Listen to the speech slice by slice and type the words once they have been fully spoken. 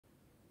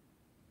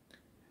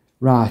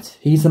Right,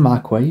 here's the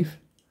microwave.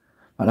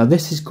 Right, now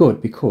this is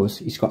good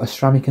because it's got a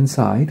ceramic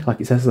inside, like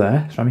it says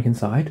there, ceramic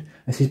inside.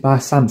 This is by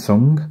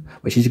Samsung,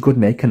 which is a good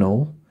make and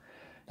all.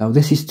 Now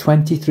this is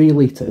 23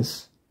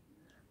 litres,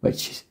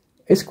 which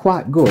is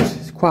quite good.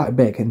 It's quite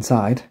big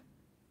inside.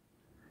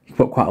 You can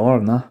put quite a lot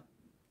on there.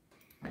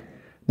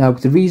 Now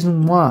the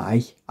reason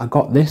why I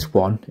got this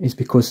one is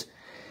because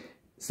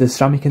it's the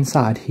ceramic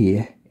inside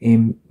here,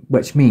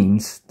 which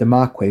means the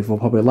microwave will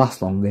probably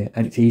last longer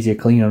and it's easier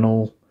clean and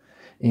all.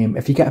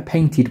 If you get a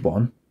painted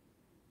one,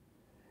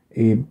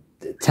 it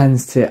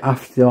tends to,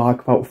 after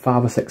like about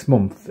 5 or 6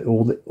 months,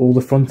 all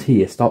the front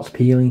here starts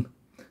peeling,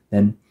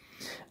 then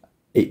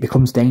it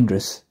becomes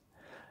dangerous,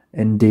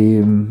 and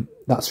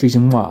that's the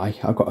reason why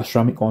I got a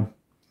ceramic one.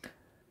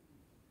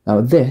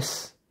 Now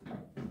this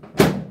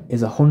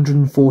is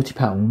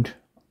 £140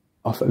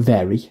 off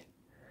Very.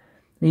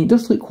 I mean, it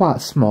does look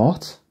quite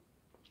smart,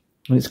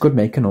 and it's good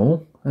make and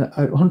all.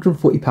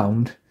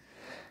 £140,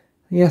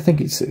 yeah, I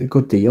think it's a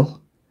good deal.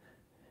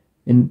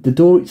 And the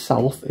door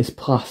itself is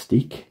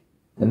plastic,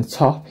 and the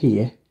top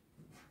here,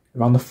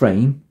 around the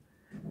frame,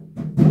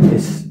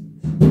 is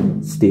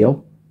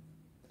steel.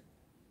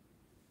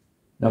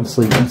 And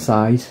obviously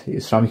inside,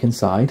 it's ceramic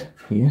inside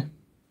here.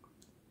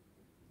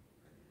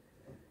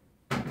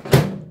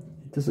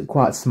 It does look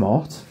quite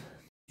smart.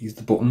 Use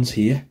the buttons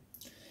here.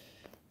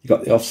 You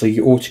got obviously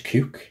your auto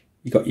cook,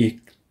 you got your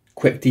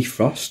quick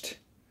defrost,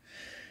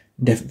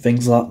 and different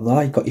things like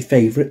that. You've got your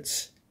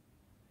favourites.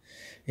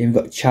 And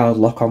you've got child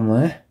lock on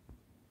there.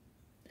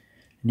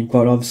 And you've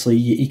got obviously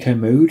your eco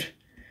mode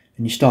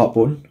and your start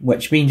button,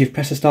 which means if you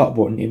press the start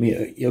button,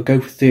 it'll go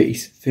for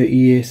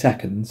 30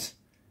 seconds.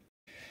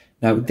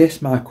 Now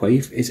this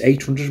microwave is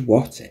 800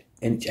 watt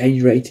and its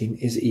energy rating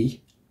is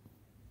E.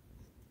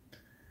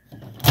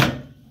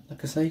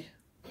 Like I say,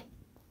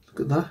 look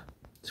at that.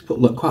 Just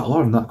look quite a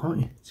lot on that, can't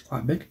you? It's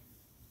quite big.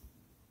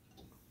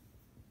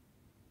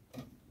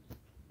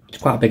 It's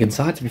quite big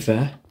inside, to be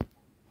fair.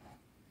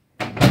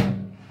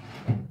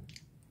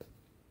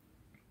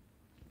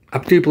 I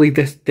do believe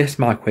this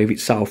microwave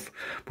itself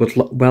would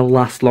well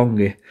last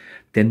longer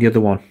than the other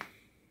one.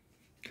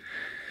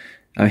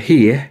 Now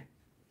here,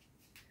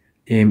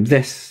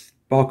 this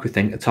barcode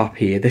thing at the top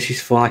here, this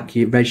is for like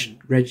your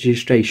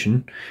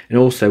registration, and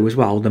also as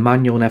well the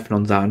manual and everything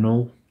on that and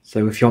all.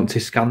 So if you want to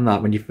scan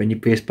that when you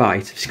press buy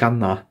it, scan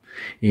that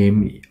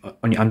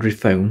on your Android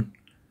phone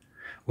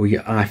or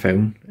your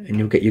iPhone, and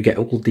you get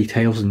all the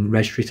details and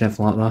registry and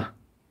everything like that.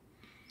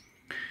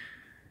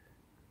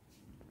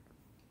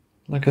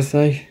 Like I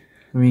say,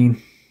 I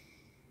mean,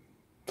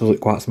 does look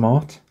quite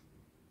smart.